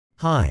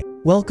Hi,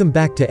 welcome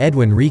back to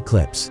Edwin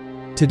Reclips.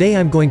 Today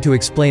I'm going to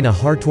explain a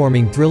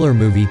heartwarming thriller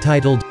movie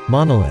titled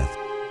Monolith.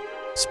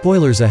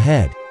 Spoilers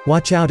ahead,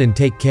 watch out and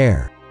take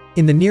care.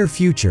 In the near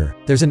future,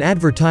 there's an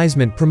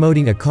advertisement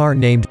promoting a car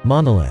named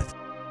Monolith.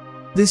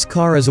 This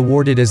car is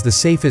awarded as the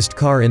safest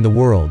car in the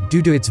world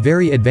due to its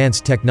very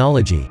advanced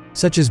technology,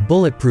 such as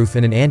bulletproof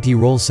and an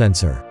anti-roll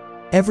sensor.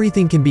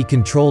 Everything can be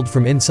controlled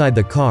from inside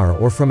the car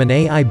or from an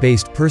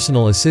AI-based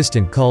personal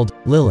assistant called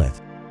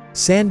Lilith.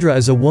 Sandra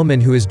is a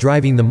woman who is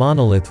driving the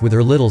Monolith with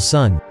her little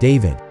son,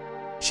 David.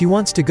 She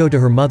wants to go to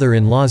her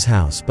mother-in-law's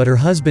house, but her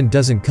husband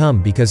doesn't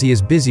come because he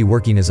is busy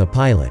working as a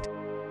pilot.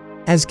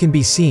 As can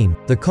be seen,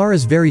 the car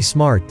is very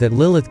smart that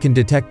Lilith can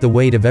detect the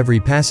weight of every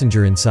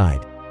passenger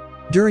inside.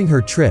 During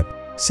her trip,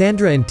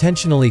 Sandra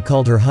intentionally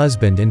called her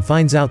husband and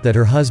finds out that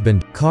her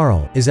husband,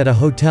 Carl, is at a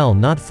hotel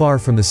not far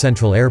from the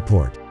central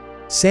airport.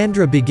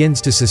 Sandra begins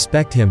to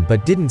suspect him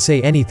but didn't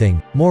say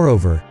anything.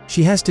 Moreover,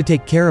 she has to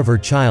take care of her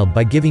child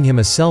by giving him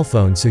a cell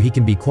phone so he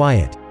can be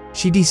quiet.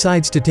 She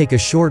decides to take a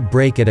short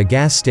break at a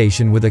gas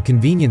station with a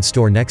convenience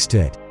store next to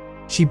it.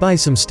 She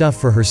buys some stuff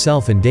for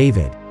herself and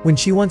David. When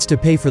she wants to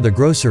pay for the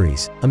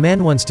groceries, a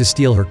man wants to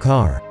steal her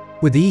car.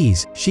 With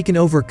ease, she can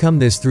overcome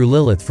this through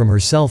Lilith from her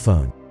cell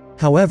phone.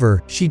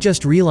 However, she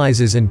just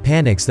realizes and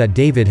panics that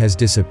David has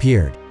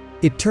disappeared.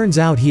 It turns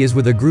out he is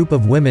with a group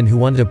of women who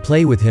want to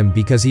play with him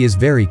because he is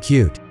very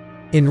cute.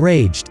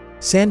 Enraged,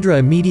 Sandra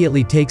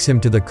immediately takes him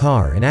to the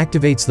car and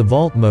activates the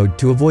vault mode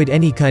to avoid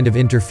any kind of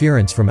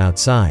interference from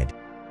outside.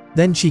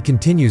 Then she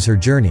continues her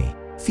journey.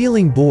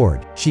 Feeling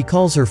bored, she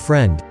calls her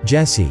friend,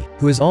 Jessie,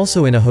 who is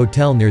also in a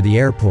hotel near the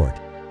airport.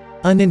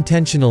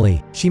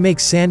 Unintentionally, she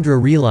makes Sandra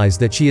realize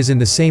that she is in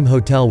the same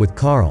hotel with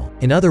Carl.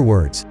 In other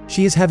words,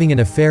 she is having an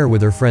affair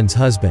with her friend's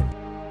husband.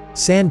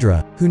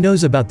 Sandra, who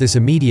knows about this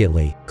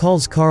immediately,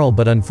 calls Carl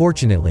but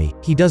unfortunately,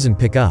 he doesn't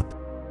pick up.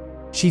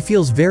 She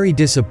feels very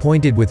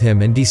disappointed with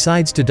him and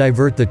decides to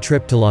divert the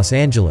trip to Los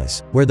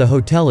Angeles, where the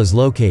hotel is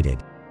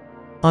located.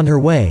 On her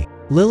way,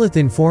 Lilith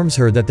informs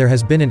her that there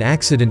has been an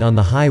accident on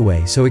the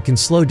highway so it can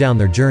slow down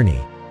their journey.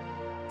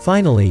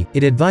 Finally,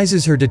 it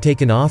advises her to take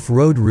an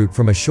off-road route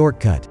from a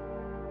shortcut.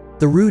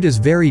 The route is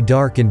very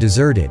dark and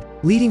deserted,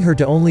 leading her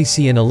to only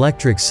see an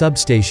electric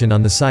substation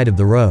on the side of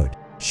the road.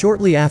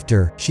 Shortly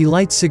after, she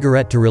lights a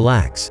cigarette to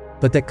relax,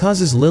 but that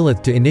causes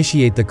Lilith to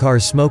initiate the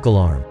car's smoke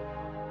alarm.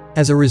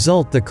 As a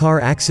result, the car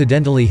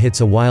accidentally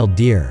hits a wild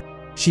deer.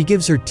 She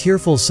gives her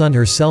tearful son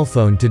her cell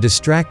phone to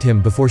distract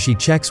him before she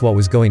checks what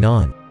was going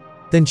on.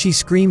 Then she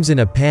screams in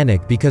a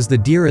panic because the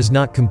deer is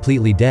not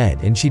completely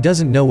dead and she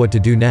doesn't know what to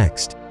do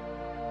next.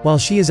 While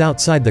she is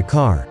outside the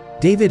car,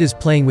 David is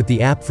playing with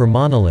the app for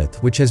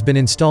Monolith, which has been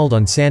installed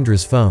on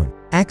Sandra's phone.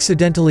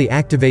 Accidentally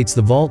activates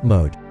the vault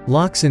mode,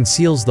 locks and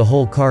seals the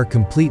whole car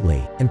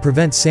completely, and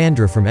prevents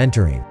Sandra from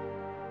entering.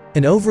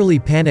 An overly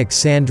panicked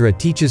Sandra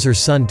teaches her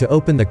son to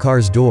open the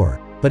car's door,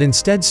 but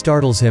instead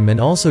startles him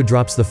and also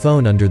drops the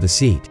phone under the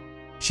seat.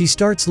 She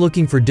starts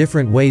looking for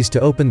different ways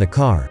to open the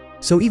car,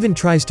 so even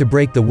tries to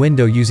break the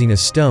window using a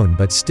stone,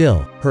 but still,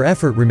 her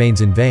effort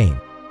remains in vain.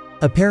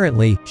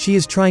 Apparently, she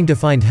is trying to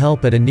find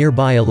help at a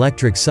nearby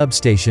electric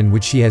substation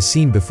which she has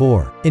seen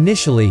before.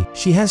 Initially,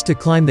 she has to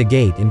climb the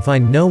gate and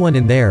find no one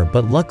in there,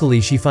 but luckily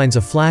she finds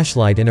a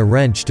flashlight and a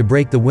wrench to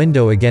break the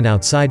window again.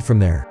 Outside from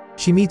there,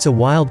 she meets a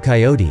wild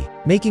coyote,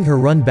 making her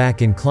run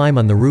back and climb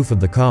on the roof of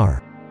the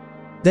car.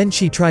 Then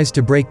she tries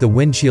to break the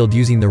windshield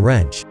using the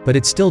wrench, but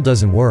it still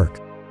doesn't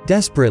work.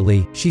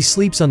 Desperately, she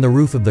sleeps on the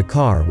roof of the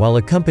car while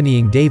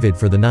accompanying David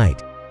for the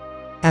night.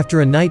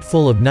 After a night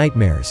full of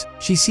nightmares,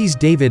 she sees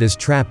David is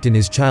trapped in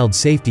his child's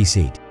safety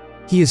seat.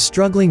 He is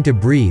struggling to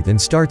breathe and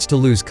starts to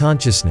lose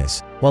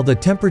consciousness, while the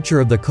temperature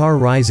of the car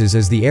rises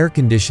as the air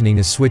conditioning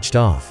is switched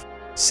off.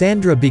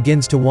 Sandra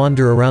begins to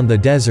wander around the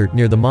desert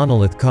near the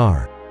Monolith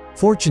car.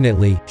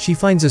 Fortunately, she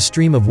finds a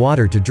stream of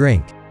water to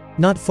drink.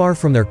 Not far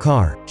from their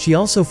car, she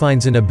also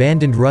finds an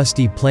abandoned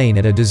rusty plane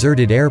at a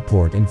deserted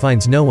airport and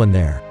finds no one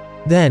there.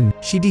 Then,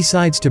 she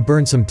decides to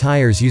burn some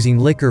tires using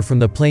liquor from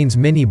the plane's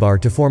minibar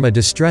to form a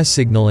distress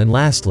signal, and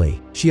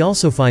lastly, she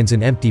also finds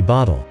an empty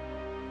bottle.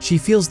 She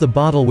fills the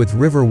bottle with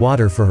river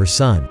water for her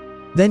son.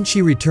 Then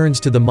she returns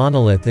to the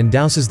Monolith and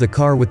douses the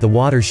car with the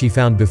water she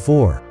found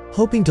before,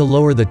 hoping to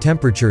lower the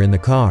temperature in the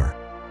car.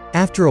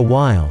 After a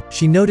while,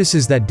 she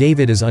notices that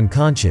David is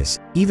unconscious,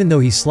 even though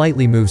he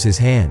slightly moves his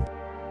hand.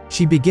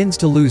 She begins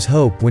to lose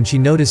hope when she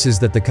notices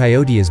that the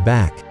coyote is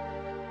back.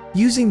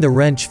 Using the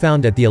wrench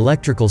found at the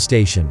electrical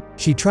station,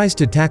 she tries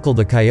to tackle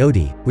the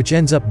coyote, which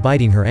ends up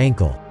biting her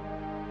ankle.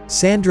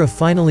 Sandra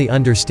finally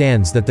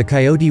understands that the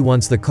coyote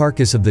wants the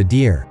carcass of the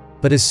deer,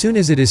 but as soon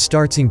as it is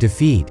starting to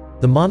feed,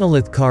 the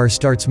Monolith car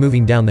starts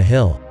moving down the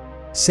hill.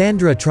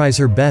 Sandra tries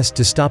her best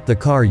to stop the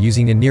car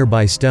using a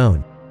nearby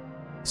stone.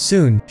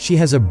 Soon, she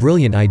has a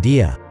brilliant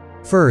idea.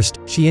 First,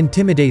 she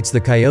intimidates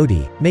the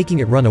coyote, making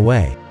it run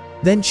away.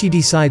 Then she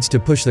decides to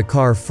push the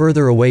car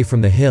further away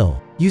from the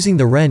hill, using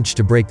the wrench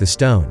to break the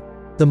stone.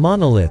 The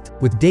Monolith,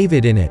 with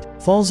David in it,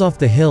 falls off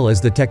the hill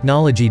as the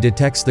technology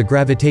detects the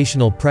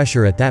gravitational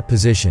pressure at that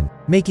position,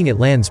 making it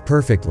lands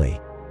perfectly.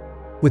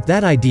 With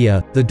that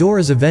idea, the door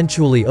is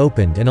eventually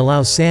opened and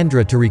allows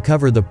Sandra to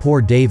recover the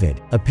poor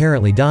David,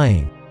 apparently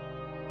dying.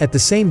 At the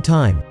same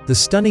time, the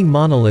stunning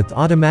Monolith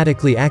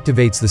automatically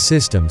activates the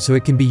system so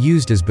it can be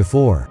used as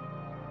before.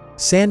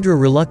 Sandra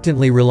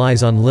reluctantly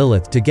relies on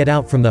Lilith to get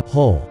out from the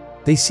hole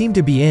they seem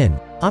to be in,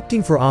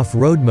 opting for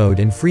off-road mode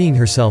and freeing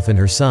herself and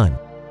her son.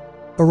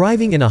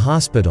 Arriving in a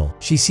hospital,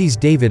 she sees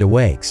David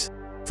awakes.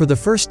 For the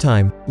first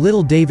time,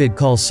 little David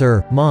calls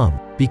Sir, Mom,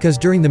 because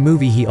during the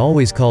movie he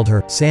always called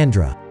her,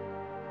 Sandra.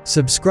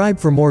 Subscribe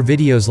for more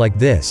videos like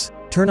this,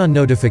 turn on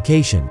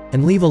notification,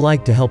 and leave a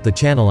like to help the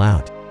channel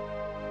out.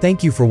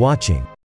 Thank you for watching.